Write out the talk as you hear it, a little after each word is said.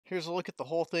Here's a look at the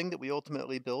whole thing that we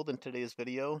ultimately build in today's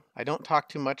video. I don't talk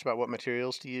too much about what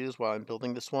materials to use while I'm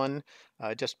building this one.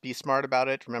 Just be smart about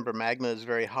it. Remember, magma is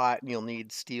very hot and you'll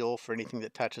need steel for anything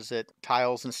that touches it.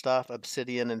 Tiles and stuff,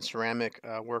 obsidian and ceramic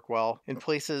work well. In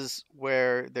places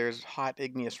where there's hot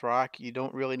igneous rock, you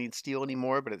don't really need steel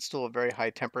anymore, but it's still a very high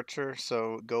temperature,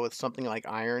 so go with something like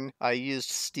iron. I used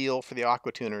steel for the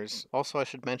aqua tuners. Also, I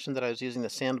should mention that I was using the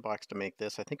sandbox to make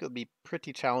this. I think it would be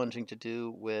pretty challenging to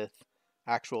do with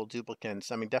actual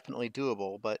duplicants. I mean, definitely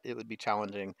doable, but it would be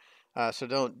challenging. So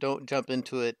don't jump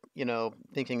into it,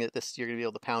 thinking that this you're gonna be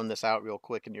able to pound this out real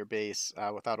quick in your base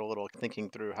without a little thinking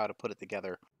through how to put it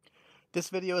together. This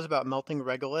video is about melting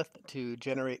regolith to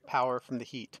generate power from the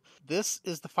heat. This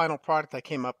is the final product I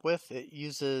came up with. It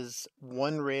uses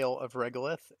one rail of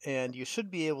regolith, and you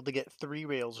should be able to get 3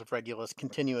 rails of regolith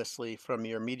continuously from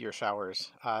your meteor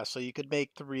showers. So you could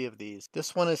make 3 of these.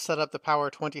 This one is set up to power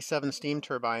 27 steam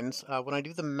turbines. When I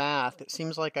do the math, it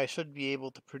seems like I should be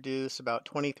able to produce about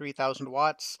 23,000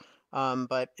 watts.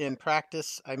 But in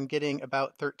practice, I'm getting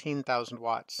about 13,000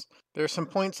 watts. There are some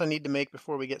points I need to make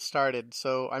before we get started,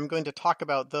 so I'm going to talk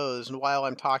about those, and while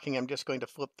I'm talking, I'm just going to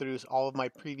flip through all of my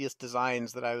previous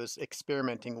designs that I was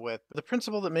experimenting with. The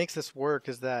principle that makes this work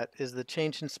is the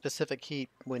change in specific heat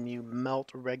when you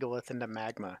melt regolith into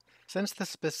magma. Since the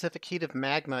specific heat of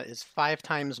magma is 5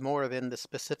 times more than the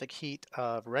specific heat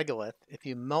of regolith, if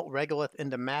you melt regolith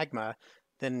into magma,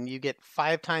 then you get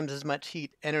 5 times as much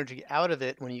heat energy out of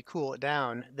it when you cool it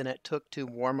down than it took to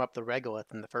warm up the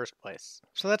regolith in the first place.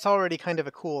 So that's already kind of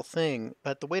a cool thing,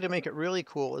 but the way to make it really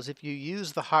cool is if you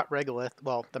use the hot regolith,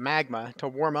 well, the magma, to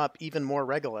warm up even more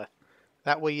regolith.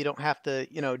 That way you don't have to,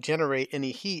 generate any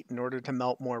heat in order to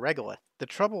melt more regolith. The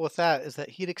trouble with that is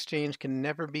that heat exchange can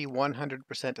never be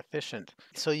 100% efficient.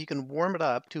 So you can warm it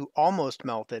up to almost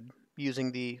melted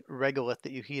using the regolith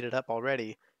that you heated up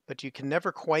already, but you can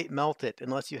never quite melt it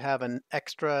unless you have an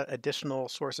extra additional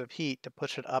source of heat to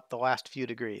push it up the last few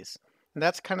degrees. And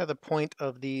that's kind of the point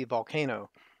of the volcano.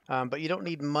 But you don't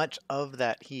need much of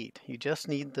that heat. You just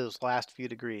need those last few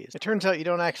degrees. It turns out you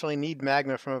don't actually need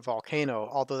magma from a volcano,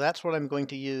 although that's what I'm going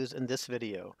to use in this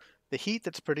video. The heat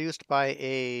that's produced by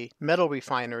a metal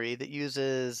refinery that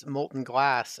uses molten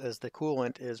glass as the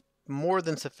coolant is more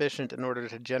than sufficient in order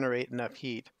to generate enough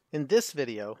heat. In this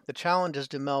video, the challenge is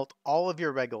to melt all of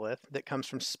your regolith that comes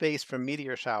from space from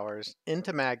meteor showers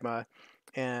into magma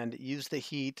and use the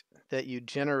heat that you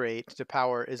generate to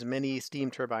power as many steam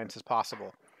turbines as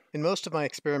possible. In most of my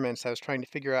experiments, I was trying to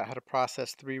figure out how to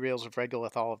process 3 rails of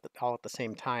regolith all at the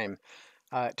same time.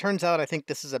 It turns out I think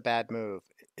this is a bad move.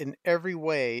 In every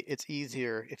way, it's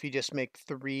easier if you just make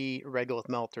 3 regolith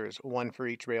melters, 1 for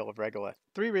each rail of regolith.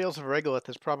 3 rails of regolith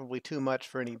is probably too much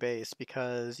for any base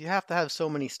because you have to have so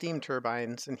many steam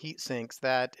turbines and heat sinks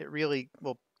that it really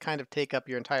will kind of take up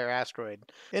your entire asteroid.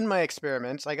 In my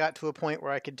experiments, I got to a point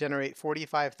where I could generate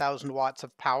 45,000 watts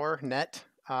of power net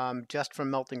just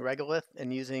from melting regolith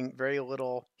and using very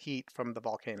little heat from the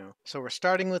volcano. So we're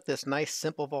starting with this nice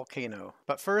simple volcano.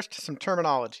 But first, some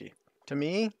terminology. To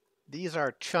me, these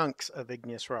are chunks of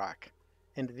igneous rock,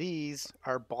 and these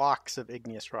are blocks of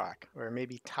igneous rock, or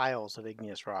maybe tiles of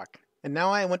igneous rock. And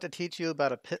now I want to teach you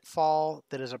about a pitfall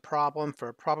that is a problem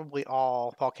for probably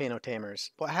all volcano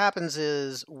tamers. What happens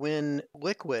is when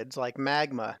liquids like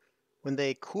magma, when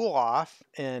they cool off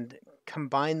and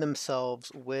combine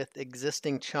themselves with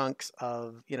existing chunks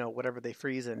of, whatever they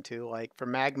freeze into. Like for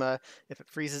magma, if it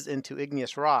freezes into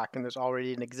igneous rock and there's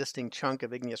already an existing chunk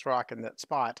of igneous rock in that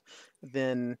spot,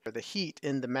 then the heat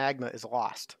in the magma is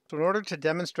lost. So in order to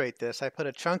demonstrate this, I put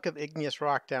a chunk of igneous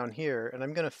rock down here, and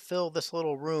I'm going to fill this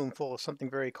little room full of something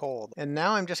very cold. And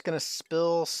now I'm just going to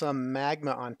spill some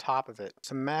magma on top of it.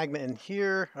 Some magma in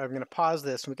here. I'm going to pause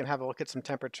this and we can have a look at some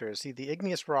temperatures. See, the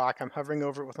igneous rock, I'm hovering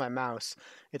over it with my mouse.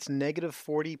 It's negative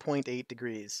 40.8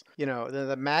 degrees.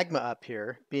 The magma up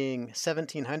here being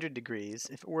 1700 degrees,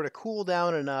 if it were to cool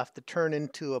down enough to turn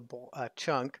into a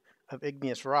chunk of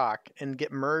igneous rock and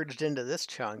get merged into this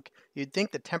chunk, you'd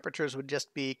think the temperatures would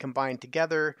just be combined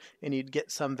together and you'd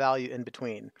get some value in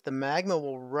between. The magma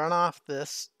will run off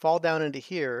this, fall down into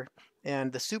here,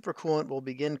 and the supercoolant will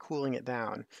begin cooling it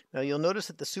down. Now you'll notice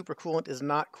that the supercoolant is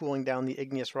not cooling down the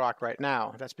igneous rock right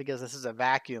now. That's because this is a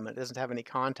vacuum. It doesn't have any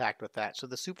contact with that. So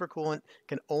the supercoolant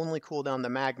can only cool down the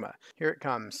magma. Here it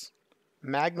comes.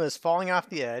 Magma is falling off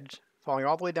the edge, falling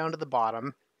all the way down to the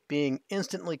bottom, being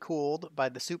instantly cooled by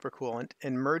the supercoolant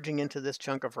and merging into this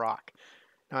chunk of rock.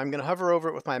 Now I'm going to hover over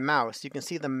it with my mouse. You can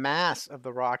see the mass of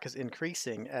the rock is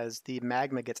increasing as the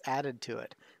magma gets added to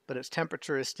it, but its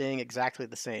temperature is staying exactly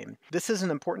the same. This is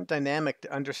an important dynamic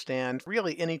to understand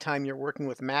really anytime you're working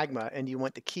with magma and you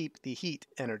want to keep the heat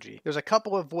energy. There's a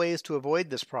couple of ways to avoid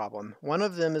this problem. One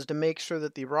of them is to make sure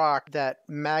that the rock that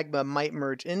magma might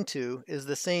merge into is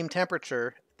the same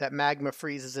temperature that magma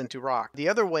freezes into rock. The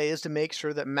other way is to make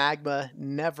sure that magma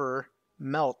never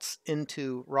melts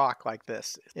into rock like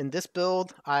this. In this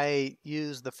build, I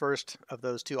use the first of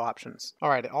those two options. All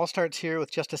right, it all starts here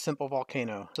with just a simple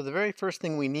volcano. So the very first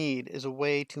thing we need is a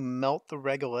way to melt the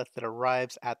regolith that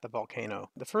arrives at the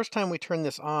volcano. The first time we turn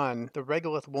this on, the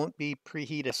regolith won't be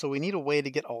preheated, so we need a way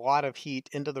to get a lot of heat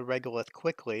into the regolith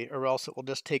quickly, or else it will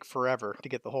just take forever to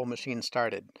get the whole machine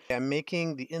started. I'm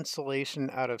making the insulation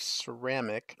out of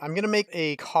ceramic. I'm going to make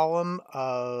a column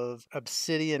of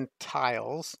obsidian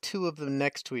tiles, 2 of them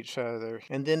next to each other,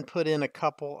 and then put in a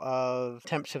couple of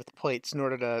temp shift plates in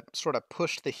order to sort of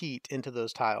push the heat into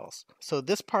those tiles. So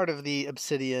this part of the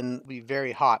obsidian will be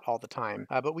very hot all the time,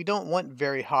 but we don't want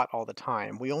very hot all the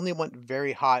time. We only want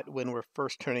very hot when we're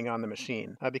first turning on the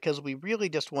machine, because we really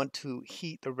just want to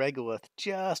heat the regolith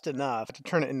just enough to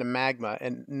turn it into magma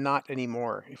and not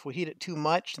anymore. If we heat it too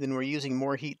much, then we're using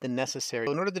more heat than necessary.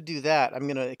 So in order to do that, I'm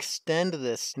going to extend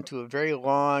this into a very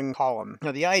long column.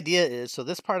 Now the idea is, so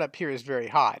this part up here is very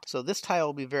hot. So this tile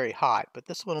will be very hot, but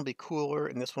this one will be cooler,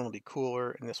 and this one will be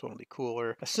cooler, and this one will be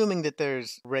cooler. Assuming that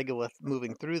there's regolith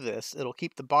moving through this, it'll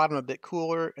keep the bottom a bit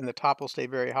cooler, and the top will stay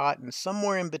very hot, and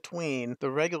somewhere in between,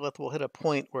 the regolith will hit a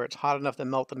point where it's hot enough to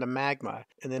melt into magma,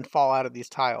 and then fall out of these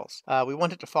tiles. We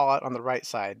want it to fall out on the right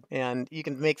side, and you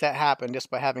can make that happen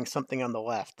just by having something on the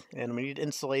left. And we need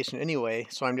insulation anyway,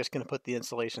 so I'm just going to put the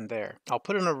insulation there. I'll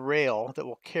put in a rail that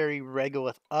will carry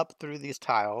regolith up through these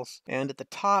tiles, and at the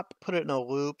top, put it in a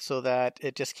loop so that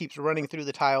it just keeps running through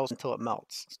the tiles until it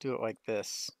melts. Let's do it like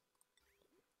this.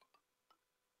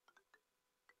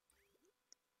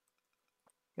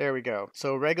 There we go.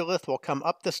 So regolith will come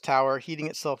up this tower, heating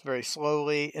itself very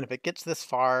slowly, and if it gets this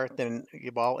far, then,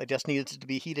 well, it just needs to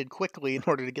be heated quickly in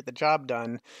order to get the job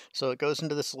done. So it goes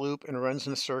into this loop and runs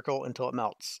in a circle until it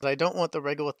melts. I don't want the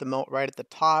regolith to melt right at the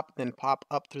top, then pop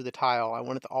up through the tile. I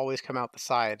want it to always come out the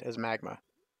side as magma.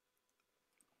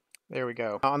 There we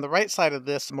go. On the right side of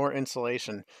this, more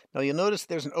insulation. Now you'll notice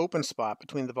there's an open spot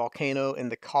between the volcano and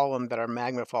the column that our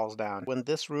magma falls down. When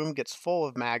this room gets full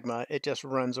of magma, it just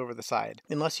runs over the side.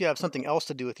 Unless you have something else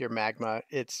to do with your magma,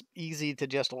 it's easy to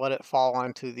just let it fall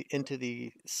into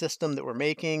the system that we're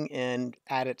making and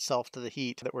add itself to the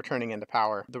heat that we're turning into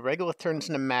power. The regolith turns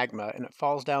into magma and it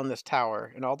falls down this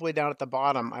tower, and all the way down at the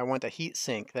bottom I want a heat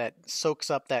sink that soaks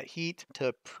up that heat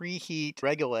to preheat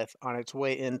regolith on its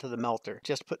way into the melter.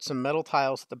 Just put some metal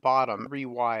tiles at the bottom, 3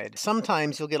 wide.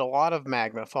 Sometimes you'll get a lot of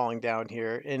magma falling down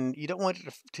here, and you don't want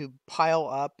it to pile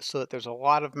up so that there's a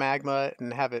lot of magma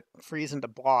and have it freeze into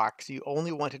blocks. You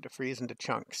only want it to freeze into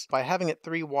chunks. By having it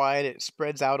 3 wide, it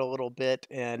spreads out a little bit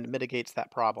and mitigates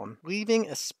that problem. Leaving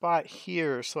a spot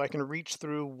here so I can reach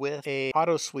through with a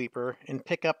auto sweeper and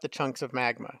pick up the chunks of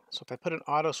magma. So if I put an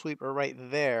auto sweeper right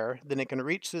there, then it can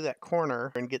reach through that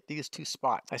corner and get these 2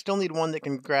 spots. I still need one that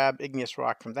can grab igneous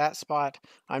rock from that spot.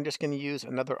 I'm just going to use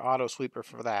another auto sweeper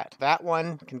for that. That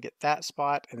one can get that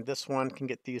spot, and this one can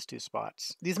get these 2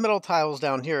 spots. These metal tiles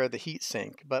down here are the heat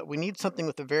sink, but we need something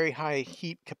with a very high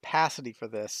heat capacity for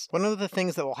this. One of the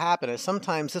things that will happen is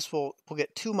sometimes this will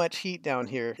get too much heat down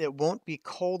here. It won't be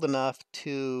cold enough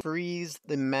to freeze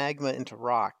the magma into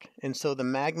rock, and so the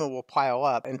magma will pile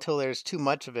up until there's too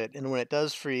much of it, and when it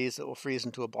does freeze, it will freeze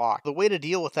into a block. The way to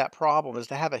deal with that problem is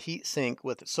to have a heat sink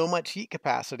with so much heat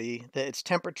capacity that its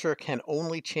temperature can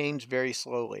only change very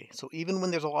slowly. So even when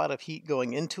there's a lot of heat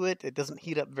going into it, it doesn't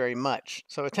heat up very much.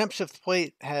 So a temp shift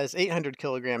plate has 800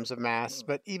 kilograms of mass,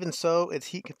 but even so, its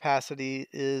heat capacity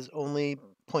is only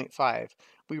 0.5.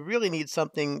 We really need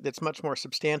something that's much more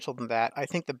substantial than that. I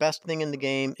think the best thing in the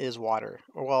game is water,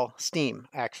 or well, steam,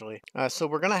 actually. So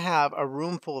we're going to have a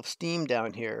room full of steam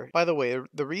down here. By the way,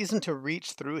 the reason to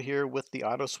reach through here with the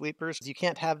auto sweepers is you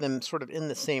can't have them sort of in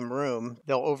the same room.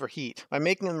 They'll overheat. By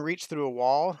making them reach through a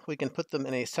wall, we can put them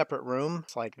in a separate room,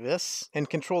 like this, and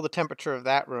control the temperature of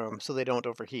that room so they don't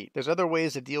overheat. There's other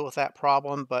ways to deal with that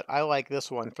problem, but I like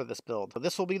this one for this build. So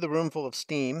this will be the room full of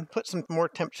steam. Put some more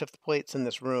temp shift plates in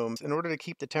this room in order to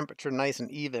keep the temperature nice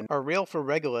and even, our rail for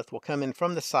Regolith will come in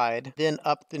from the side, then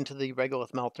up into the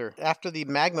Regolith melter. After the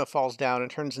magma falls down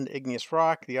and turns into igneous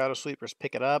rock, the auto sweepers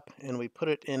pick it up and we put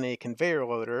it in a conveyor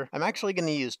loader. I'm actually going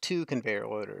to use 2 conveyor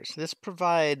loaders. This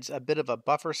provides a bit of a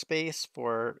buffer space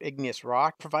for igneous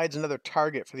rock, provides another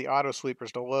target for the auto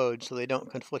sweepers to load so they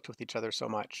don't conflict with each other so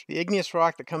much. The igneous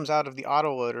rock that comes out of the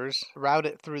auto loaders route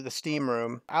it through the steam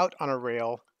room out on a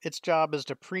rail. Its job is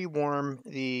to pre-warm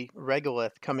the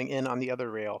regolith coming in on the other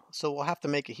rail, so we'll have to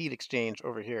make a heat exchange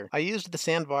over here. I used the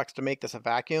sandbox to make this a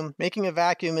vacuum. Making a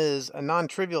vacuum is a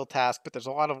non-trivial task, but there's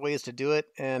a lot of ways to do it,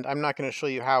 and I'm not going to show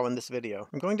you how in this video.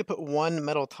 I'm going to put 1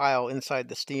 metal tile inside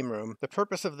the steam room. The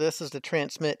purpose of this is to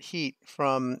transmit heat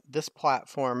from this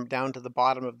platform down to the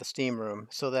bottom of the steam room,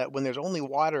 so that when there's only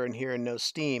water in here and no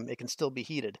steam, it can still be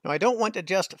heated. Now, I don't want to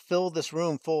just fill this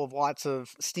room full of lots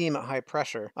of steam at high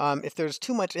pressure. If there's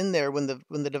too much in there when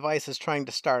the device is trying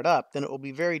to start up, then it will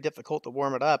be very difficult to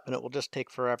warm it up and it will just take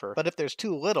forever. But if there's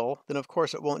too little, then of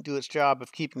course it won't do its job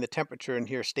of keeping the temperature in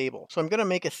here stable. So I'm going to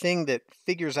make a thing that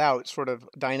figures out sort of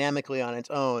dynamically on its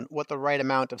own what the right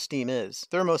amount of steam is.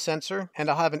 Thermosensor, and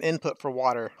I'll have an input for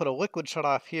water. Put a liquid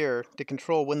shutoff here to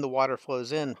control when the water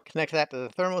flows in. Connect that to the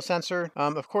thermosensor.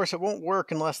 Of course it won't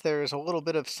work unless there's a little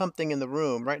bit of something in the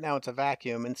room. Right now it's a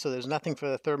vacuum, and so there's nothing for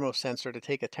the thermosensor to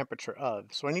take a temperature of.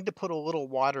 So I need to put a little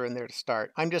water in there to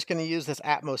start. I'm just going to use this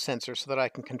Atmos sensor so that I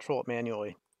can control it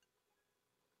manually.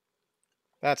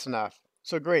 That's enough.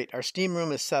 So great, our steam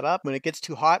room is set up. When it gets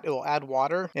too hot, it will add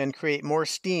water and create more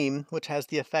steam, which has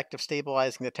the effect of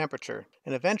stabilizing the temperature.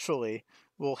 And eventually,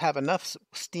 we'll have enough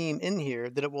steam in here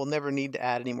that it will never need to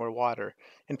add any more water.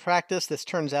 In practice, this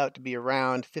turns out to be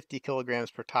around 50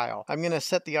 kilograms per tile. I'm going to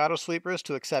set the auto sweepers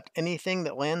to accept anything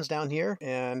that lands down here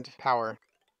and power.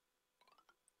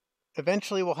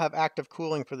 Eventually, we'll have active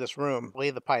cooling for this room. Lay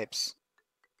the pipes.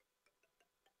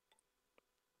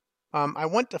 I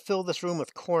want to fill this room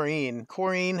with chlorine.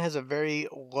 Chlorine has a very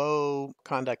low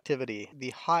conductivity.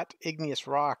 The hot igneous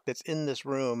rock that's in this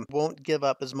room won't give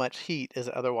up as much heat as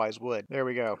it otherwise would. There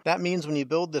we go. That means when you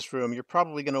build this room, you're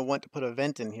probably going to want to put a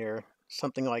vent in here.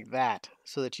 Something like that,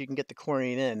 so that you can get the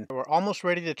chlorine in. We're almost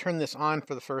ready to turn this on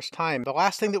for the first time. The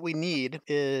last thing that we need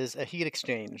is a heat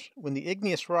exchange. When the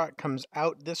igneous rock comes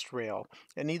out this rail,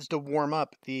 it needs to warm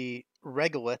up the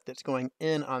regolith that's going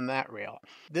in on that rail.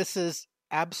 This is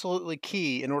absolutely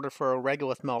key in order for a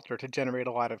regolith melter to generate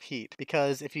a lot of heat,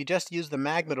 because if you just use the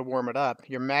magma to warm it up,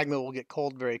 your magma will get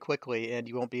cold very quickly and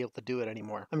you won't be able to do it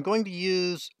anymore. I'm going to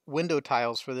use window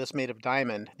tiles for this made of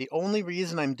diamond. The only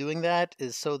reason I'm doing that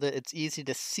is so that it's easy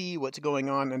to see what's going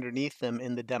on underneath them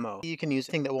in the demo. You can use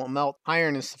anything that won't melt.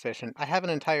 Iron is sufficient. I have an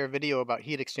entire video about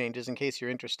heat exchanges in case you're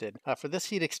interested. For this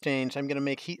heat exchange, I'm going to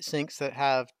make heat sinks that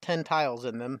have 10 tiles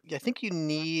in them. I think you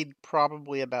need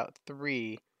probably about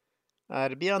 3.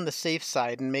 To be on the safe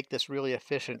side and make this really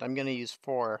efficient, I'm going to use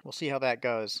 4. We'll see how that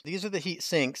goes. These are the heat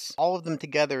sinks, all of them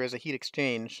together as a heat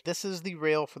exchange. This is the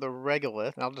rail for the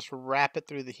regolith, and I'll just wrap it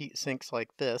through the heat sinks like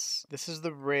this. This is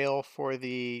the rail for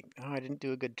the... Oh, I didn't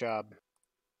do a good job.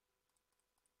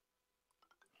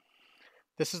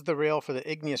 This is the rail for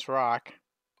the igneous rock,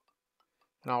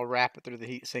 and I'll wrap it through the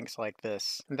heat sinks like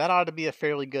this. And that ought to be a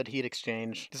fairly good heat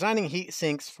exchange. Designing heat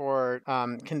sinks for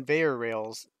conveyor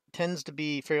rails tends to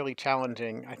be fairly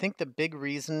challenging. I think the big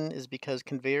reason is because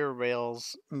conveyor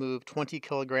rails move 20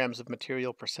 kilograms of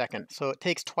material per second, so it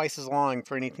takes twice as long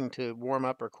for anything to warm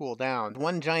up or cool down.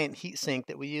 One giant heat sink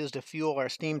that we use to fuel our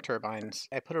steam turbines.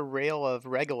 I put a rail of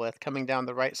regolith coming down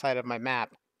the right side of my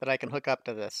map that I can hook up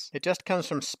to this. It just comes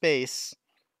from space.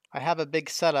 I have a big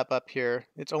setup up here.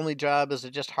 Its only job is to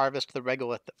just harvest the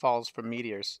regolith that falls from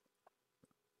meteors.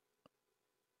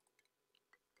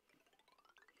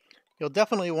 You'll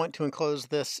definitely want to enclose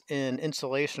this in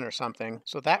insulation or something.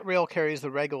 So that rail carries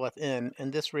the regolith in,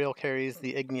 and this rail carries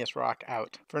the igneous rock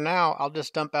out. For now, I'll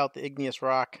just dump out the igneous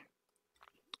rock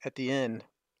at the end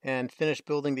and finish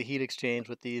building the heat exchange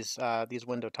with these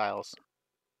window tiles.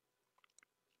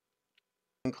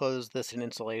 Enclose this in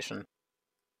insulation.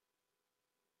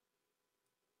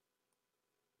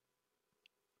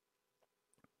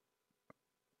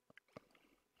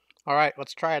 All right,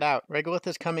 let's try it out. Regolith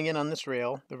is coming in on this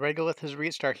rail. The regolith has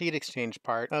reached our heat exchange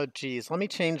part. Oh geez, let me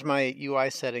change my UI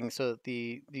settings so that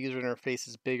the user interface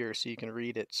is bigger so you can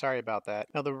read it. Sorry about that.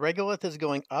 Now the regolith is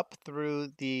going up through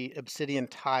the obsidian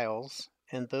tiles,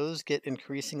 and those get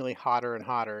increasingly hotter and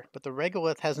hotter. But the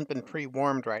regolith hasn't been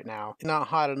pre-warmed right now. It's not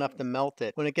hot enough to melt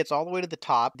it. When it gets all the way to the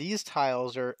top, these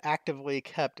tiles are actively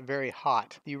kept very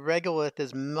hot. The regolith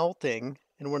is melting,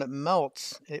 and when it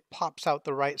melts, it pops out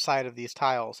the right side of these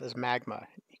tiles as magma.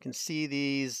 You can see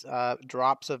these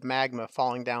drops of magma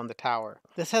falling down the tower.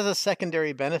 This has a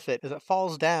secondary benefit. As it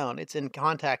falls down, it's in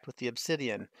contact with the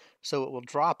obsidian, so it will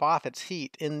drop off its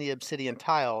heat in the obsidian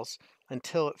tiles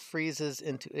until it freezes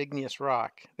into igneous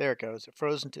rock. There it goes. It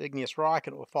froze into igneous rock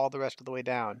and it will fall the rest of the way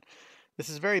down. This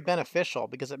is very beneficial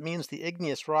because it means the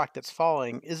igneous rock that's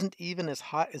falling isn't even as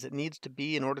hot as it needs to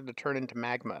be in order to turn into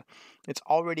magma. It's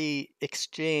already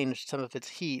exchanged some of its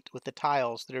heat with the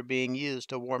tiles that are being used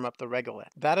to warm up the regolith.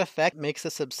 That effect makes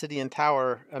this obsidian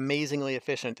tower amazingly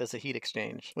efficient as a heat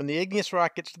exchange. When the igneous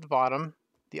rock gets to the bottom,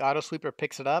 the auto sweeper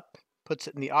picks it up, puts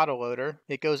it in the autoloader.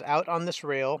 It goes out on this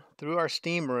rail through our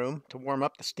steam room to warm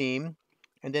up the steam,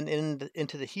 and then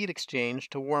into the heat exchange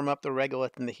to warm up the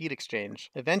regolith in the heat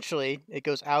exchange. Eventually, it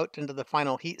goes out into the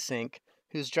final heat sink,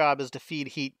 whose job is to feed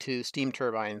heat to steam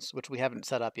turbines, which we haven't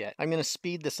set up yet. I'm going to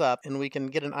speed this up and we can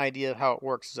get an idea of how it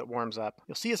works as it warms up.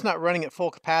 You'll see it's not running at full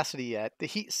capacity yet. The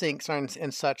heat sinks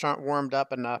and such aren't warmed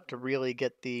up enough to really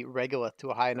get the regolith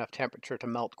to a high enough temperature to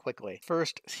melt quickly.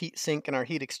 First heat sink in our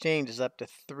heat exchange is up to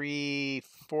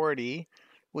 340.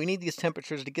 We need these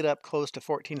temperatures to get up close to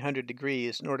 1400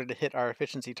 degrees in order to hit our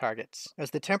efficiency targets.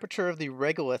 As the temperature of the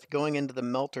regolith going into the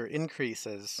melter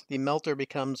increases, the melter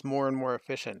becomes more and more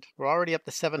efficient. We're already up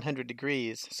to 700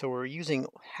 degrees, so we're using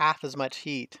half as much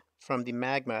heat from the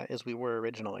magma as we were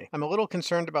originally. I'm a little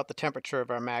concerned about the temperature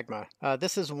of our magma.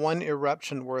 This is one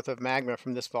eruption worth of magma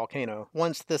from this volcano.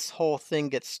 Once this whole thing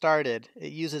gets started,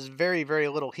 it uses very, very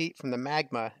little heat from the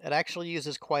magma. It actually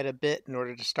uses quite a bit in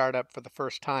order to start up for the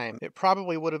first time. It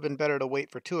probably would have been better to wait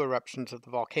for 2 eruptions of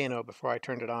the volcano before I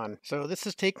turned it on. So this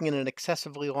is taking an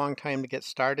excessively long time to get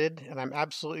started, and I'm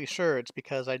absolutely sure it's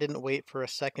because I didn't wait for a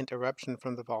second eruption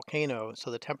from the volcano, so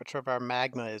the temperature of our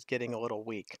magma is getting a little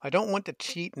weak. I don't want to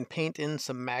cheat and paint in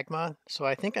some magma, so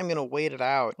I think I'm going to wait it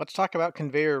out. Let's talk about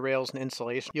conveyor rails and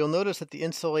insulation. You'll notice that the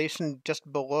insulation just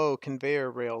below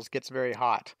conveyor rails gets very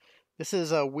hot. This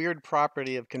is a weird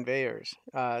property of conveyors.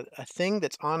 A thing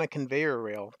that's on a conveyor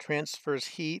rail transfers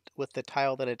heat with the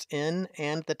tile that it's in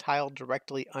and the tile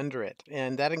directly under it,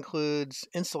 and that includes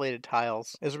insulated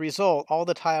tiles. As a result, all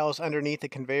the tiles underneath the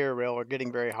conveyor rail are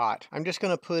getting very hot. I'm just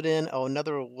going to put in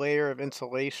another layer of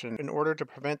insulation in order to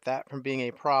prevent that from being a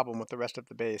problem with the rest of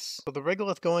the base. So the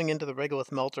regolith going into the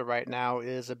regolith melter right now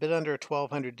is a bit under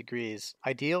 1200 degrees.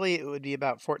 Ideally, it would be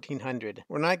about 1400.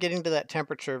 We're not getting to that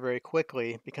temperature very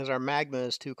quickly because our magma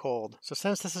is too cold. So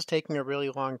since this is taking a really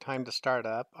long time to start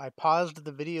up, I paused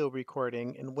the video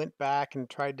recording and went back and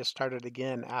tried to start it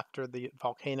again after the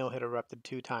volcano had erupted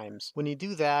 2 times. When you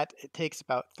do that, it takes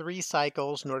about 3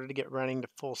 cycles in order to get running to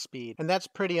full speed. And that's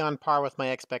pretty on par with my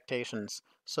expectations.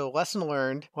 So lesson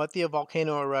learned, let the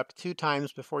volcano erupt 2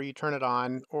 times before you turn it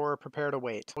on, or prepare to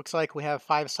wait. Looks like we have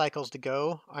 5 cycles to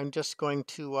go. I'm just going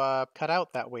to cut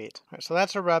out that wait. All right, so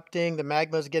that's erupting, the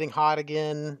magma is getting hot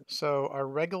again, so our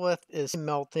regolith is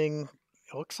melting.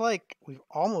 It looks like we've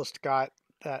almost got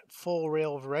that full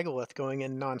rail of regolith going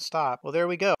in non-stop. Well, there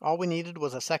we go. All we needed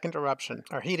was a second eruption.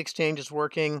 Our heat exchange is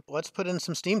working. Let's put in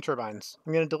some steam turbines.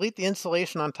 I'm going to delete the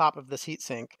insulation on top of this heat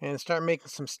sink and start making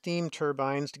some steam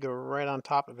turbines to go right on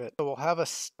top of it. So we'll have a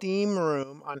steam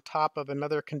room on top of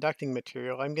another conducting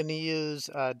material. I'm going to use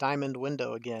diamond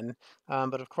window again.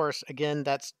 But of course, again,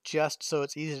 that's just so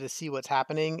it's easy to see what's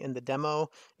happening in the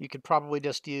demo. You could probably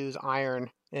just use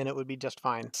iron and it would be just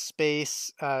fine.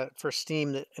 Space for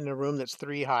steam in a room that's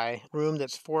 3 high, room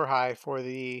that's 4 high for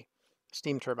the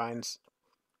steam turbines.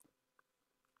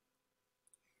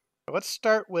 Let's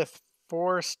start with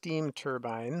 4 steam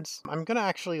turbines. I'm going to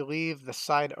actually leave the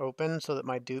side open so that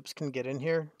my dupes can get in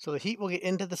here. So the heat will get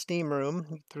into the steam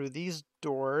room through these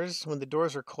doors. When the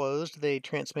doors are closed, they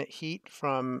transmit heat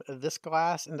from this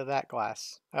glass into that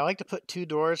glass. I like to put 2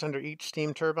 doors under each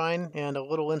steam turbine and a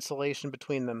little insulation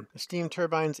between them. The steam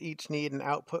turbines each need an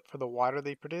output for the water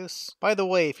they produce. By the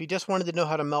way, if you just wanted to know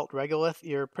how to melt regolith,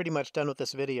 you're pretty much done with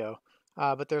this video.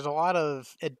 But there's a lot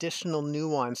of additional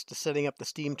nuance to setting up the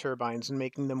steam turbines and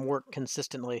making them work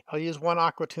consistently. I'll use one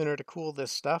aqua tuner to cool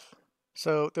this stuff.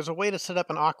 So there's a way to set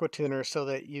up an aqua tuner so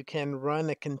that you can run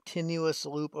a continuous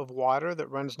loop of water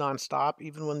that runs nonstop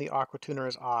even when the aqua tuner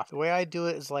is off. The way I do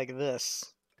it is like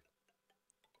this.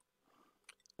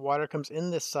 Water comes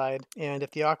in this side, and if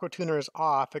the aqua tuner is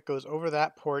off, it goes over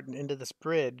that port and into this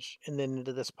bridge and then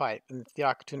into this pipe. And if the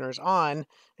aqua tuner is on,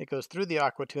 it goes through the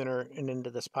aqua tuner and into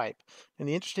this pipe. And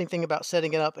the interesting thing about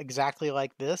setting it up exactly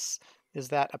like this is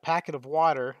that a packet of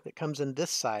water that comes in this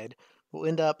side will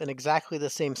end up in exactly the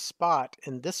same spot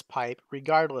in this pipe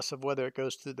regardless of whether it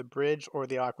goes through the bridge or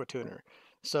the aqua tuner.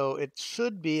 So it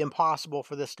should be impossible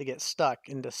for this to get stuck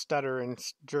and to stutter and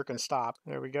jerk and stop.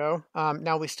 There we go.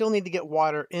 Now we still need to get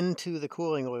water into the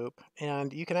cooling loop,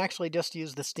 and you can actually just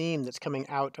use the steam that's coming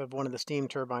out of one of the steam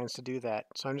turbines to do that.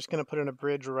 So I'm just going to put in a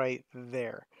bridge right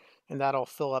there, and that'll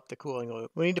fill up the cooling loop.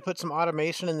 We need to put some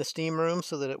automation in the steam room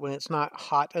so that when it's not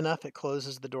hot enough, it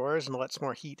closes the doors and lets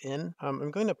more heat in. I'm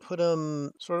going to put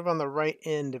them sort of on the right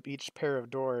end of each pair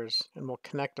of doors, and we'll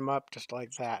connect them up just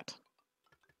like that.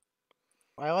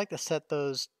 I like to set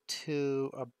those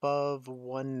to above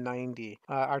 190.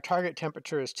 Our target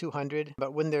temperature is 200,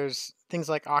 but when there's things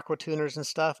like aqua tuners and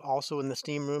stuff also in the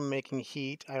steam room making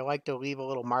heat, I like to leave a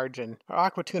little margin. Our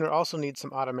aqua tuner also needs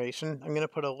some automation. I'm going to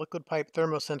put a liquid pipe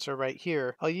thermosensor right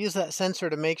here. I'll use that sensor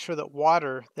to make sure that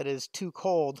water that is too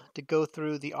cold to go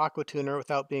through the aqua tuner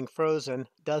without being frozen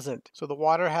doesn't. So the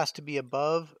water has to be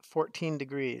above 14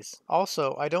 degrees.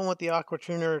 Also, I don't want the aqua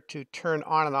tuner to turn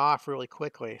on and off really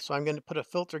quickly, so I'm going to put a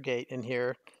filter gate in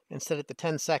here and set it to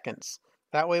 10 seconds.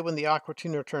 That way when the aqua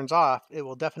tuner turns off, it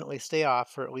will definitely stay off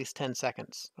for at least 10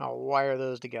 seconds. I'll wire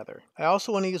those together. I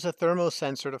also want to use a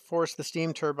thermosensor to force the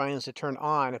steam turbines to turn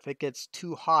on if it gets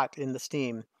too hot in the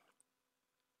steam.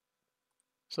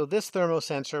 So this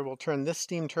thermosensor will turn this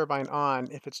steam turbine on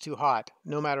if it's too hot,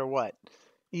 no matter what,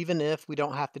 even if we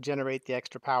don't have to generate the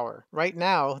extra power. Right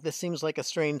now, this seems like a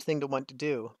strange thing to want to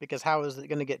do, because how is it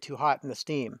going to get too hot in the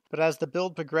steam? But as the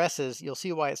build progresses, you'll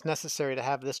see why it's necessary to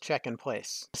have this check in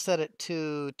place. Set it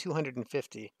to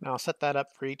 250. Now I'll set that up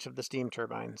for each of the steam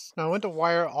turbines. Now I want to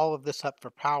wire all of this up for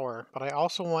power, but I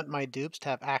also want my dupes to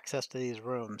have access to these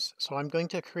rooms. So I'm going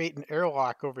to create an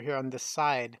airlock over here on this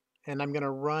side, and I'm going to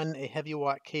run a heavy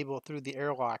watt cable through the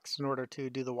airlocks in order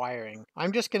to do the wiring.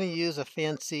 I'm just going to use a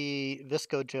fancy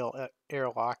viscogel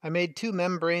airlock. I made 2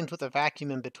 membranes with a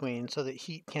vacuum in between so that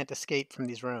heat can't escape from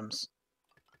these rooms.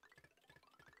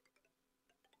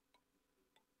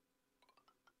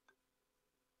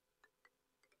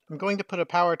 I'm going to put a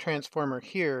power transformer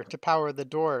here to power the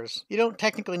doors. You don't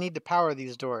technically need to power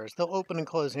these doors. They'll open and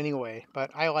close anyway, but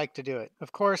I like to do it.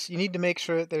 Of course, you need to make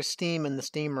sure that there's steam in the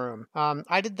steam room.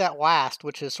 I did that last,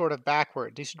 which is sort of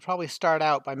backwards. You should probably start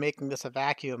out by making this a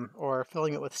vacuum or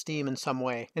filling it with steam in some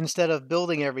way, instead of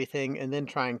building everything and then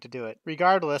trying to do it.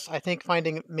 Regardless, I think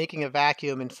making a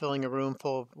vacuum and filling a room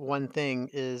full of one thing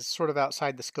is sort of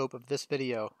outside the scope of this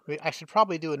video. I should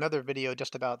probably do another video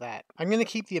just about that. I'm going to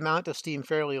keep the amount of steam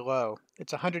fairly low.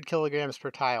 It's 100 kilograms per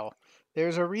tile.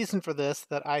 There's a reason for this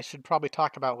that I should probably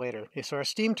talk about later. Okay, so our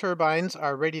steam turbines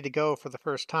are ready to go for the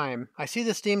first time. I see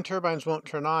the steam turbines won't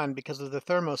turn on because of the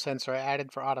thermosensor I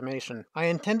added for automation. I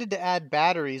intended to add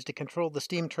batteries to control the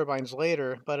steam turbines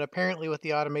later, but apparently with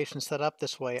the automation set up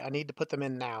this way, I need to put them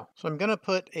in now. So I'm going to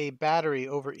put a battery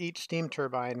over each steam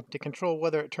turbine to control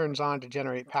whether it turns on to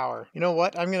generate power. You know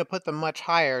what? I'm going to put them much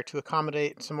higher to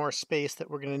accommodate some more space that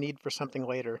we're going to need for something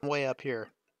later, way up here.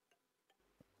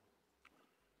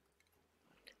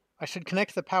 I should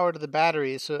connect the power to the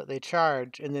batteries so that they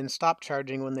charge and then stop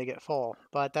charging when they get full,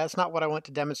 but that's not what I want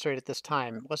to demonstrate at this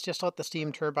time. Let's just let the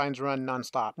steam turbines run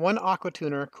nonstop. One aqua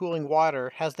tuner cooling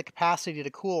water has the capacity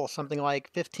to cool something like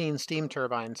 15 steam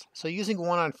turbines, so using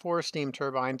 1 on 4 steam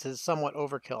turbines is somewhat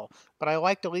overkill, but I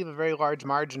like to leave a very large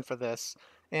margin for this.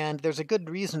 And there's a good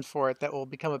reason for it that will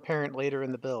become apparent later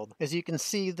in the build. As you can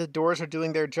see, the doors are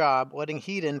doing their job, letting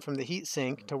heat in from the heat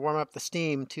sink to warm up the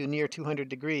steam to near 200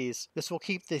 degrees. This will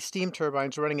keep the steam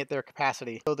turbines running at their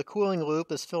capacity. So the cooling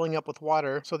loop is filling up with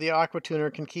water, so the aqua tuner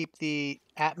can keep the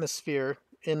atmosphere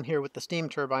in here with the steam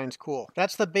turbines cool.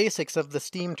 That's the basics of the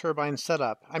steam turbine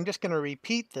setup. I'm just going to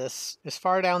repeat this as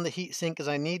far down the heat sink as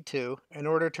I need to in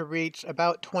order to reach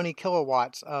about 20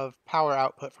 kilowatts of power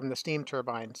output from the steam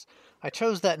turbines. I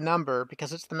chose that number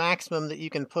because it's the maximum that you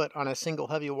can put on a single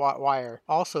heavy watt wire.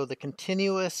 Also, the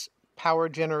continuous power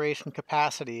generation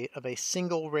capacity of a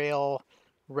single rail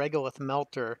regolith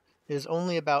melter is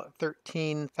only about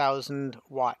 13,000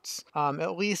 watts,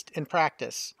 at least in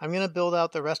practice. I'm going to build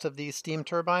out the rest of these steam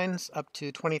turbines up to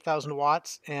 20,000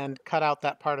 watts and cut out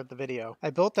that part of the video. I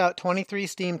built out 23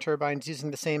 steam turbines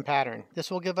using the same pattern. This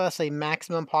will give us a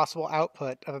maximum possible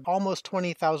output of almost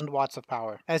 20,000 watts of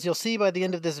power. As you'll see by the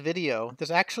end of this video, there's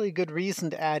actually a good reason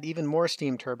to add even more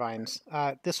steam turbines.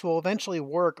 This will eventually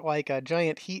work like a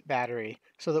giant heat battery,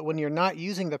 so that when you're not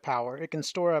using the power, it can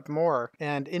store up more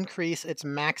and increase its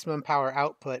maximum maximum power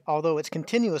output, although its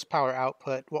continuous power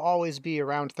output will always be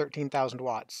around 13,000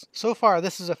 watts. So far,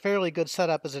 this is a fairly good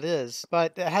setup as it is,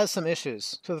 but it has some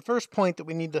issues. So the first point that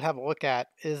we need to have a look at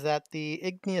is that the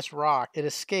igneous rock, it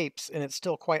escapes and it's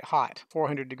still quite hot,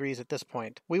 400 degrees at this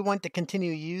point. We want to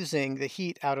continue using the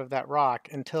heat out of that rock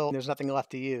until there's nothing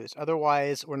left to use.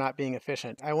 Otherwise, we're not being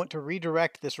efficient. I want to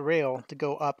redirect this rail to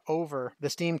go up over the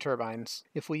steam turbines.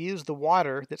 If we use the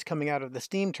water that's coming out of the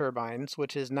steam turbines,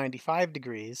 which is 95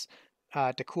 degrees,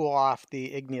 to cool off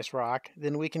the igneous rock,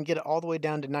 then we can get it all the way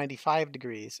down to 95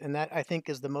 degrees. And that, I think,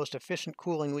 is the most efficient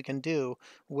cooling we can do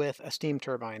with a steam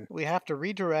turbine. We have to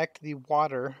redirect the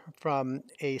water from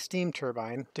a steam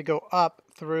turbine to go up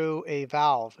through a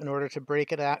valve in order to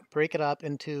break it up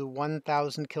into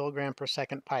 1,000 kilogram per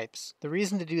second pipes. The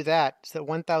reason to do that is that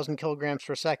 1,000 kilograms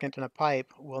per second in a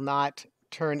pipe will not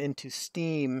turn into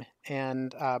steam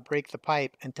and break the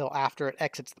pipe until after it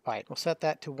exits the pipe. We'll set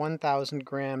that to 1,000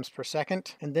 grams per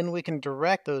second, and then we can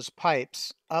direct those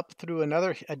pipes up through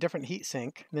a different heat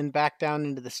sink, and then back down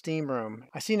into the steam room.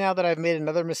 I see now that I've made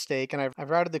another mistake, and I've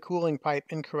routed the cooling pipe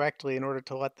incorrectly in order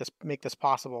to make this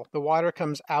possible. The water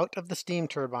comes out of the steam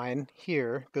turbine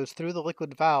here, goes through the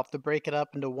liquid valve to break it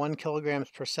up into 1 kilograms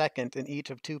per second in each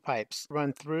of 2 pipes.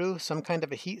 Run through some kind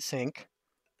of a heat sink,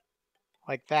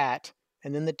 like that,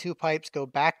 and then the 2 pipes go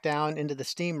back down into the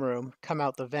steam room, come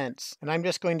out the vents. And I'm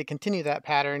just going to continue that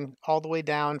pattern all the way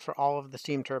down for all of the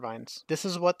steam turbines. This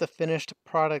is what the finished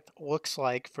product looks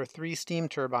like for 3 steam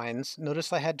turbines.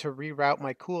 Notice I had to reroute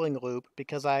my cooling loop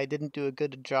because I didn't do a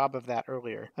good job of that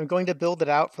earlier. I'm going to build it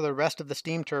out for the rest of the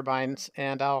steam turbines,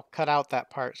 and I'll cut out that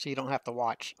part so you don't have to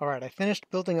watch. Alright, I finished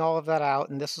building all of that out,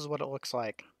 and this is what it looks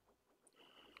like.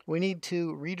 We need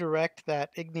to redirect that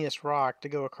igneous rock to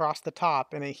go across the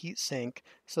top in a heat sink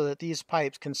so that these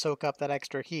pipes can soak up that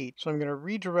extra heat. So I'm going to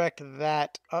redirect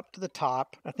that up to the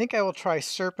top. I think I will try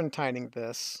serpentining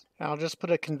this. I'll just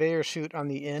put a conveyor chute on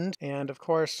the end, and of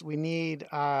course we need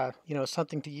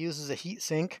something to use as a heat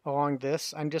sink along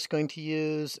this. I'm just going to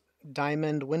use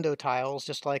diamond window tiles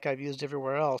just like I've used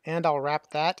everywhere else, and I'll wrap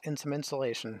that in some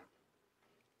insulation.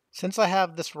 Since I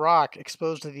have this rock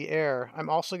exposed to the air, I'm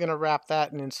also going to wrap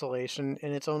that in insulation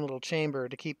in its own little chamber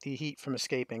to keep the heat from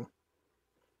escaping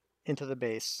into the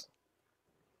base.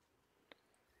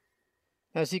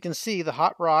 As you can see, the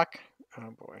hot rock,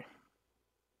 oh boy.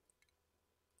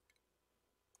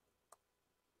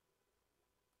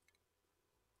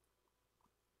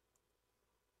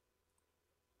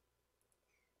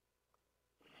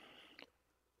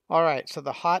 Alright, so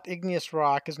the hot igneous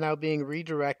rock is now being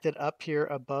redirected up here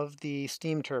above the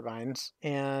steam turbines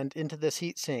and into this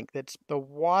heat sink. That's the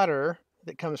water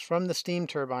that comes from the steam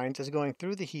turbines is going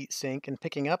through the heat sink and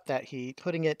picking up that heat,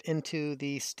 putting it into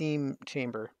the steam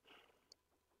chamber.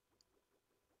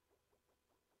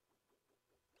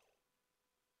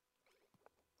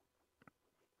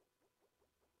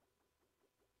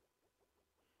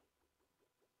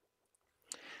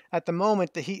 At the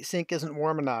moment, the heat sink isn't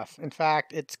warm enough. In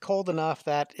fact, it's cold enough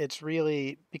that it's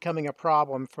really becoming a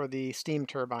problem for the steam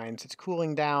turbines. It's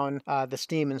cooling down the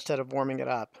steam instead of warming it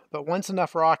up. But once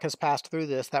enough rock has passed through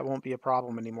this, that won't be a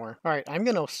problem anymore. All right, I'm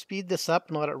going to speed this up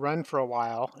and let it run for a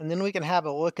while, and then we can have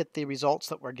a look at the results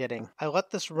that we're getting. I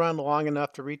let this run long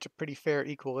enough to reach a pretty fair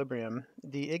equilibrium.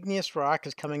 The igneous rock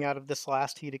is coming out of this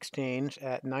last heat exchange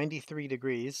at 93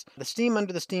 degrees. The steam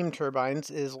under the steam turbines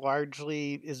is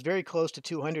very close to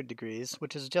 200 degrees,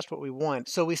 which is just what we want.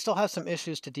 So we still have some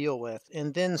issues to deal with,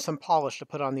 and then some polish to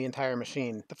put on the entire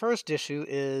machine. The first issue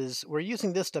is we're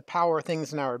using this to power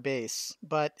things in our base,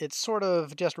 but it's sort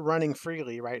of just running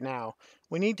freely right now.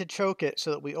 We need to choke it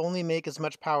so that we only make as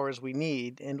much power as we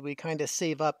need, and we kind of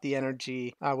save up the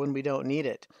energy when we don't need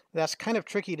it. That's kind of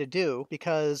tricky to do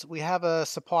because we have a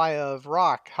supply of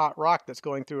hot rock that's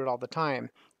going through it all the time.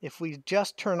 If we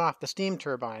just turn off the steam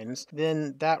turbines,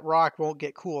 then that rock won't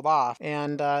get cooled off,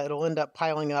 and it'll end up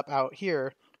piling up out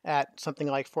here at something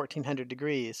like 1400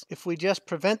 degrees. If we just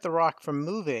prevent the rock from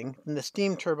moving, then the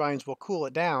steam turbines will cool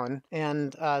it down,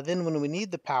 and then when we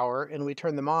need the power and we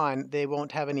turn them on, they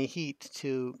won't have any heat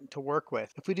to work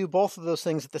with. If we do both of those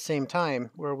things at the same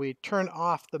time, where we turn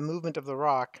off the movement of the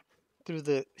rock through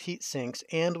the heat sinks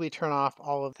and we turn off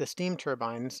all of the steam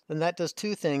turbines, then that does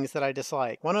 2 things that I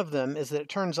dislike. One of them is that it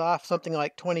turns off something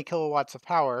like 20 kilowatts of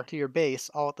power to your base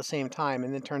all at the same time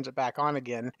and then turns it back on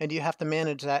again, and you have to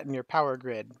manage that in your power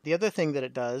grid. The other thing that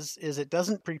it does is it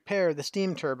doesn't prepare the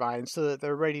steam turbines so that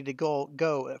they're ready to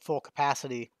go at full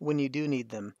capacity when you do need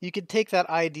them. You could take that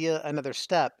idea another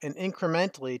step and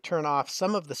incrementally turn off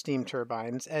some of the steam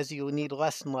turbines as you need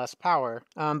less and less power,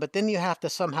 but then you have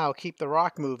to somehow keep the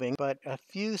rock moving, but but a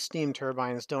few steam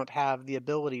turbines don't have the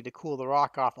ability to cool the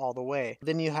rock off all the way.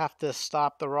 Then you have to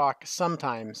stop the rock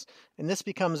sometimes, and this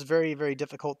becomes very, very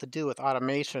difficult to do with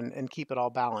automation and keep it all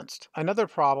balanced. Another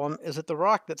problem is that the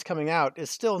rock that's coming out is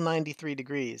still 93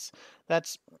 degrees.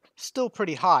 That's still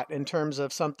pretty hot in terms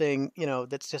of something,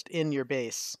 that's just in your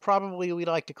base. Probably we'd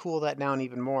like to cool that down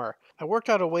even more. I worked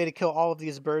out a way to kill all of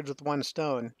these birds with one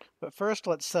stone, but first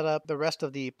let's set up the rest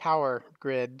of the power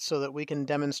grid so that we can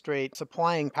demonstrate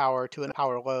supplying power to a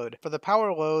power load. For the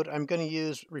power load, I'm going to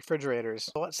use refrigerators.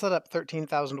 So let's set up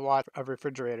 13,000 watts of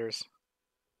refrigerators.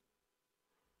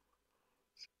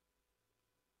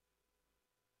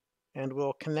 And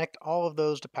we'll connect all of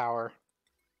those to power.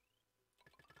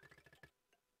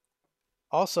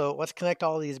 Also, let's connect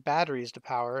all these batteries to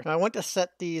power. Now, I want to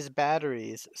set these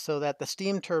batteries so that the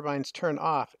steam turbines turn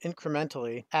off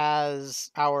incrementally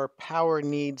as our power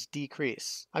needs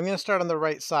decrease. I'm going to start on the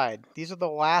right side. These are the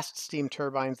last steam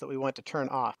turbines that we want to turn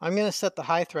off. I'm going to set the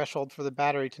high threshold for the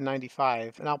battery to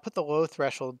 95, and I'll put the low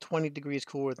threshold 20 degrees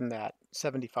cooler than that,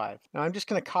 75. Now I'm just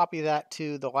going to copy that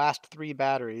to the last three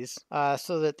batteries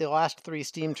so that the last three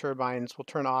steam turbines will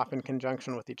turn off in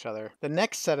conjunction with each other. The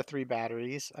next set of three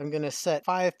batteries, I'm going to set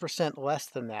 5% less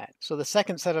than that. So the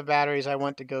second set of batteries I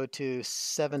want to go to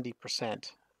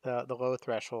 70%, the low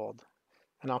threshold.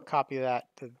 And I'll copy that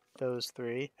to those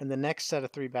three. And the next set of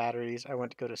three batteries, I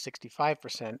want to go to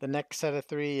 65%. The next set of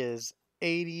three is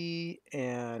 80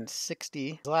 and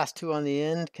 60. The last two on the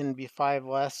end can be 5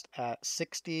 less at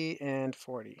 60 and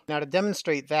 40. Now to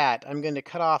demonstrate that, I'm going to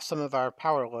cut off some of our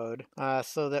power load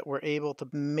so that we're able to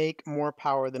make more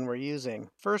power than we're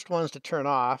using. First ones to turn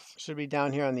off should be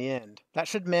down here on the end. That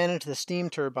should manage the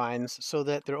steam turbines so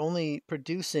that they're only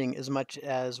producing as much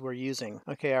as we're using.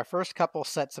 Okay, our first couple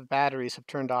sets of batteries have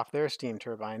turned off their steam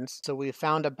turbines, so we've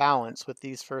found a balance with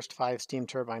these first 5 steam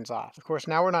turbines off. Of course,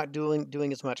 now we're not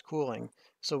doing as much cooling.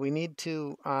 So we need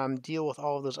to deal with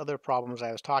all of those other problems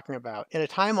I was talking about. In a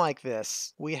time like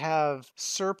this, we have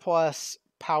surplus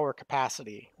power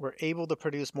capacity. We're able to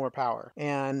produce more power,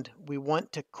 and we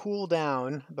want to cool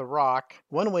down the rock.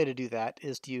 One way to do that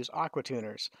is to use aqua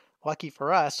tuners. Lucky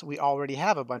for us, we already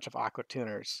have a bunch of aqua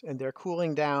tuners, and they're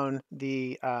cooling down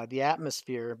the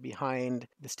atmosphere behind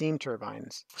the steam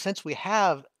turbines. Since we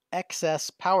have excess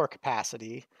power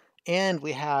capacity and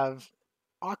we have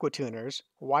aqua tuners,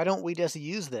 why don't we just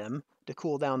use them to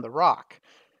cool down the rock?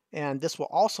 And this will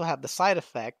also have the side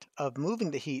effect of moving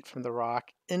the heat from the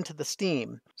rock into the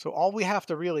steam. So all we have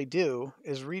to really do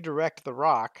is redirect the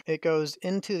rock. It goes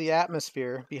into the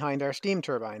atmosphere behind our steam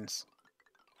turbines.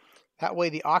 That way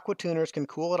the aqua tuners can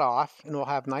cool it off and we'll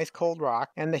have nice cold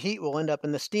rock, and the heat will end up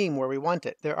in the steam where we want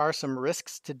it. There are some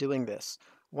risks to doing this.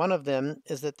 One of them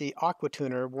is that the aqua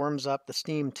tuner warms up the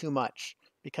steam too much,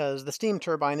 because the steam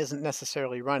turbine isn't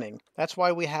necessarily running. That's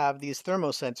why we have these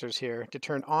thermosensors here to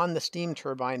turn on the steam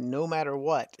turbine no matter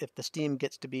what if the steam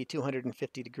gets to be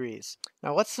 250 degrees.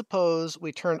 Now let's suppose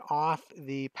we turn off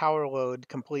the power load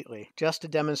completely, just to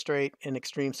demonstrate an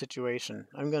extreme situation.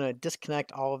 I'm going to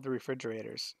disconnect all of the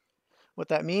refrigerators. What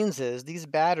that means is these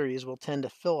batteries will tend to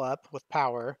fill up with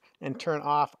power and turn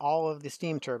off all of the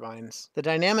steam turbines. The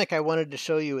dynamic I wanted to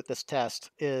show you with this test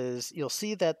is you'll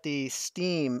see that the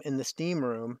steam in the steam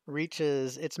room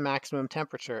reaches its maximum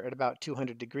temperature at about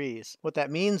 200 degrees. What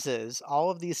that means is all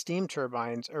of these steam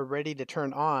turbines are ready to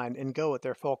turn on and go at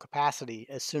their full capacity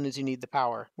as soon as you need the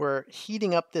power. We're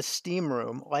heating up this steam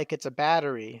room like it's a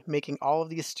battery, making all of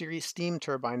these steam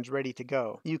turbines ready to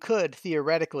go. You could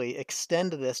theoretically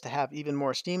extend this to have even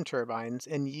more steam turbines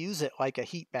and use it like a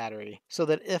heat battery, so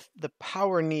that if the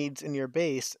power needs in your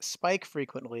base spike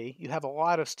frequently, you have a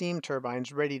lot of steam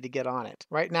turbines ready to get on it.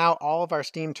 Right now, all of our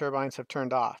steam turbines have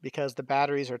turned off because the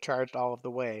batteries are charged all of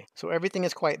the way. So everything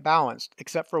is quite balanced,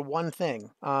 except for one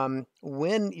thing.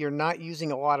 When you're not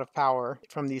using a lot of power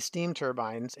from these steam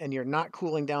turbines and you're not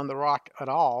cooling down the rock at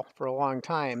all for a long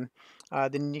time,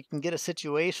 then you can get a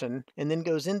situation and then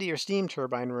goes into your steam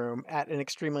turbine room at an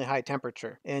extremely high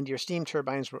temperature, and your steam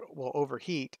turbines will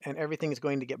overheat and everything is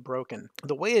going to get broken.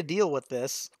 The way to deal with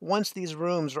this, once these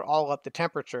rooms are all up to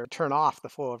temperature, turn off the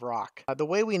flow of rock. The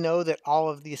way we know that all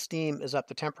of the steam is up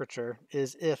to temperature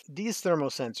is if these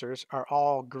thermosensors are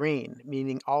all green,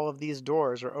 meaning all of these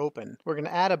doors are open. We're going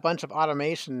to add a bunch of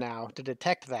automation now to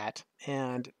detect that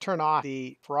and turn off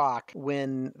the rock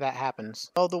when that happens.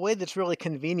 Well, the way that's really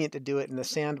convenient to do it in the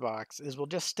sandbox is we'll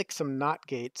just stick some NOT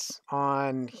gates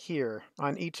on here,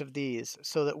 on each of these,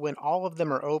 so that when all of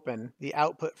them are open, the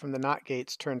output from the NOT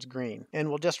gates turns green. And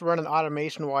we'll just run an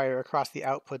automation wire across the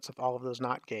outputs of all of those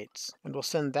NOT gates. And we'll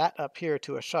send that up here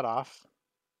to a shutoff.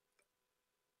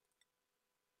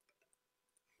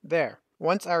 There.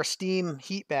 Once our steam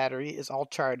heat battery is all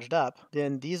charged up,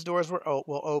 then these doors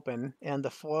will open and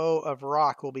the flow of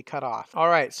rock will be cut off. All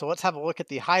right, so let's have a look at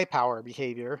the high power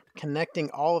behavior, connecting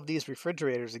all of these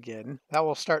refrigerators again. That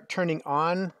will start turning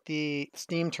on the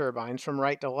steam turbines from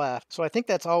right to left. So I think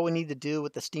that's all we need to do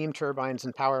with the steam turbines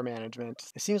and power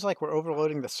management. It seems like we're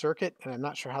overloading the circuit, and I'm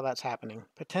not sure how that's happening.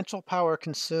 Potential power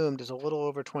consumed is a little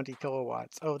over 20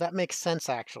 kilowatts. Oh, that makes sense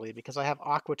actually, because I have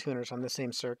aqua tuners on the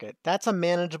same circuit. That's a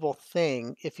manageable thing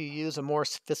if you use a more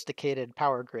sophisticated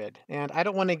power grid. And I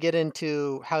don't want to get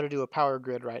into how to do a power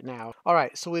grid right now. All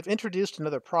right, so we've introduced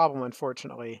another problem,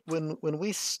 unfortunately. When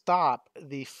we stop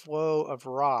the flow of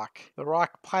rock, the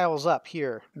rock piles up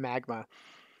here, magma.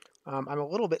 I'm a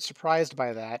little bit surprised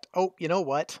by that. Oh, you know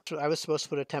what? I was supposed to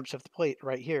put a temp shift plate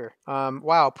right here.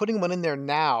 Wow, putting one in there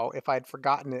now, if I'd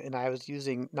forgotten it and I was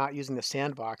not using the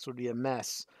sandbox, would be a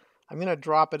mess. I'm going to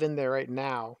drop it in there right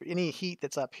now. Any heat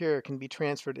that's up here can be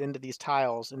transferred into these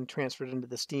tiles and transferred into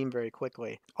the steam very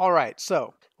quickly. All right,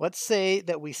 so let's say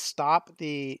that we stop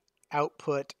the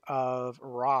output of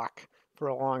rock for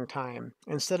a long time.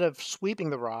 Instead of sweeping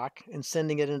the rock and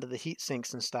sending it into the heat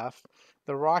sinks and stuff,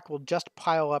 the rock will just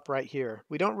pile up right here.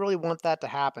 We don't really want that to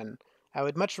happen. I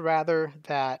would much rather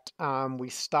that we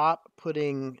stop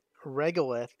putting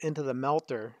regolith into the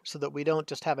melter so that we don't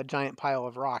just have a giant pile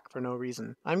of rock for no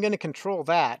reason. I'm going to control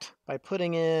that by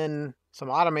putting in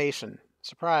some automation.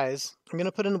 Surprise. I'm going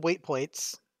to put in weight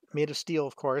plates, made of steel,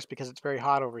 of course, because it's very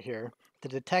hot over here, to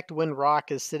detect when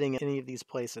rock is sitting in any of these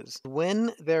places.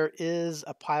 When there is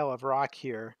a pile of rock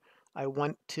here, I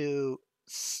want to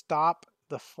stop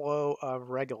the flow of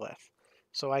regolith.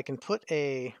 So I can put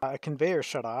a conveyor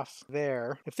shutoff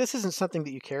there. If this isn't something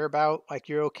that you care about, like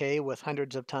you're okay with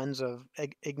hundreds of tons of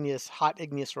hot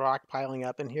igneous rock piling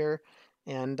up in here,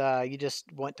 and you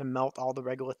just want to melt all the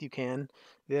regolith you can,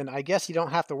 then I guess you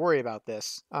don't have to worry about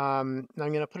this. I'm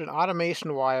going to put an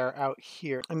automation wire out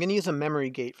here. I'm going to use a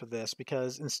memory gate for this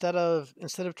because instead of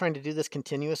trying to do this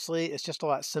continuously, it's just a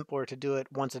lot simpler to do it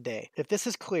once a day. If this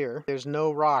is clear, there's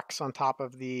no rocks on top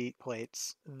of the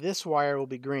plates, this wire will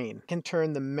be green. You can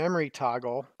turn the memory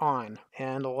toggle on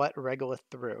and let regolith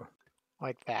through.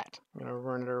 Like that. I'm going to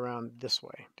run it around this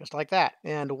way, just like that.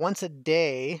 And once a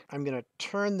day, I'm going to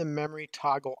turn the memory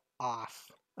toggle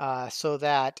off so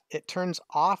that it turns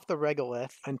off the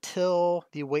regolith until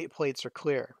the weight plates are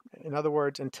clear. In other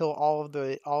words, until all of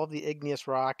the igneous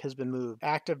rock has been moved.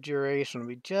 Active duration,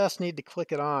 we just need to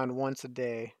click it on once a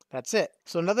day. That's it.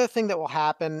 So another thing that will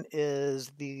happen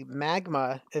is the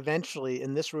magma eventually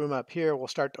in this room up here will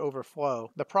start to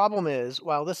overflow. The problem is,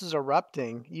 while this is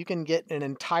erupting, you can get an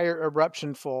entire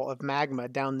eruption full of magma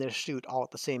down this chute all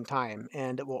at the same time,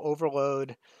 and it will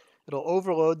overload. It'll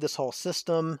overload this whole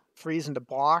system, freeze into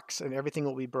blocks, and everything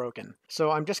will be broken. So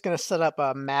I'm just going to set up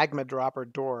a magma dropper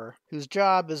door whose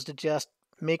job is to just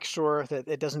make sure that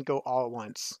it doesn't go all at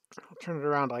once. I'll turn it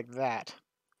around like that.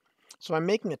 So I'm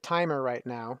making a timer right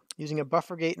now using a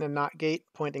buffer gate and a NOT gate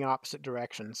pointing opposite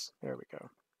directions. There we go.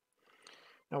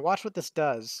 Now watch what this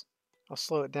does. I'll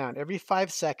slow it down. Every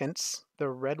 5 seconds, the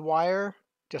red wire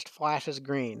just flashes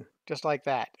green, just like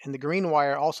that. And the green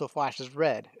wire also flashes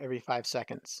red every 5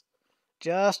 seconds.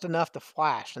 Just enough to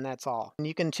flash, and that's all. And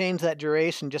you can change that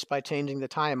duration just by changing the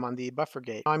time on the buffer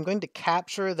gate. Now I'm going to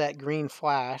capture that green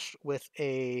flash with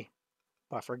a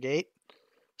buffer gate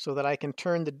so that I can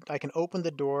open the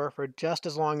door for just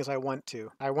as long as I want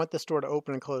to. I want this door to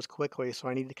open and close quickly, so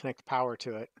I need to connect power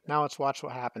to it. Now let's watch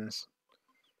what happens.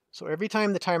 So every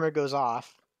time the timer goes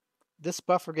off, this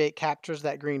buffer gate captures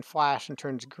that green flash and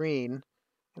turns green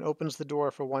and opens the door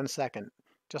for 1 second,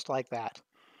 just like that.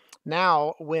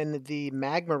 Now, when the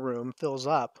magma room fills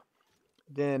up,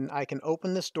 then I can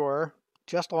open this door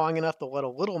just long enough to let a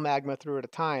little magma through at a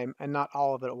time and not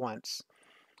all of it at once.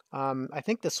 I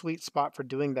think the sweet spot for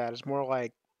doing that is more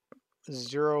like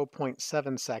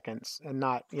 0.7 seconds and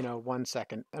not, 1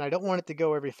 second. And I don't want it to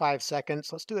go every 5 seconds.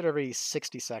 Let's do it every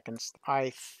 60 seconds.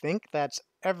 I think that's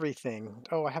everything.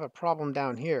 Oh, I have a problem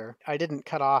down here. I didn't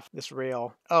cut off this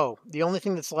rail. Oh, the only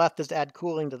thing that's left is to add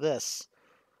cooling to this.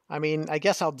 I mean, I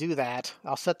guess I'll do that.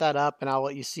 I'll set that up and I'll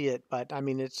let you see it. But I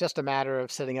mean, it's just a matter of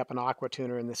setting up an aqua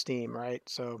tuner in the steam, right?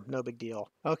 So no big deal.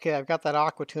 Okay, I've got that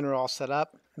aqua tuner all set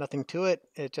up. Nothing to it.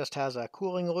 It just has a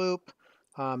cooling loop.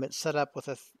 It's set up with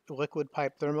a liquid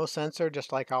pipe thermosensor,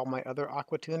 just like all my other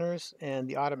aqua tuners. And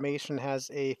the automation has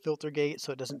a filter gate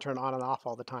so it doesn't turn on and off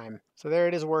all the time. So there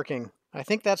it is working. I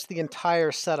think that's the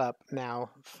entire setup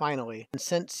now, finally. And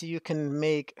since you can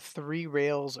make 3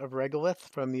 rails of regolith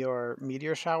from your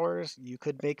meteor showers, you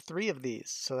could make 3 of these.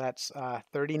 So that's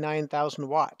 39,000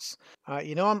 watts. I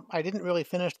didn't really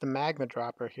finish the magma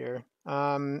dropper here.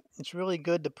 It's really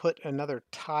good to put another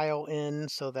tile in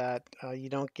so that you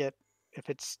don't get, if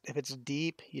it's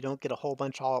deep, you don't get a whole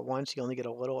bunch all at once. You only get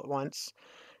a little at once.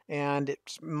 And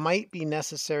it might be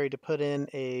necessary to put in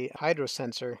a hydro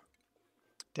sensor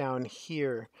down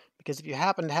here, because if you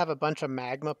happen to have a bunch of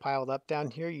magma piled up down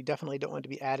here, you definitely don't want to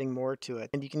be adding more to it.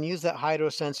 And you can use that hydro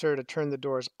sensor to turn the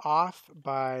doors off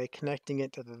by connecting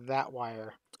it to that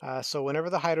wire. So whenever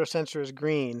the hydro sensor is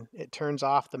green, it turns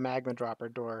off the magma dropper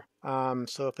door.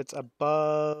 So if it's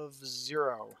above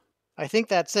 0, I think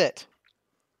that's it.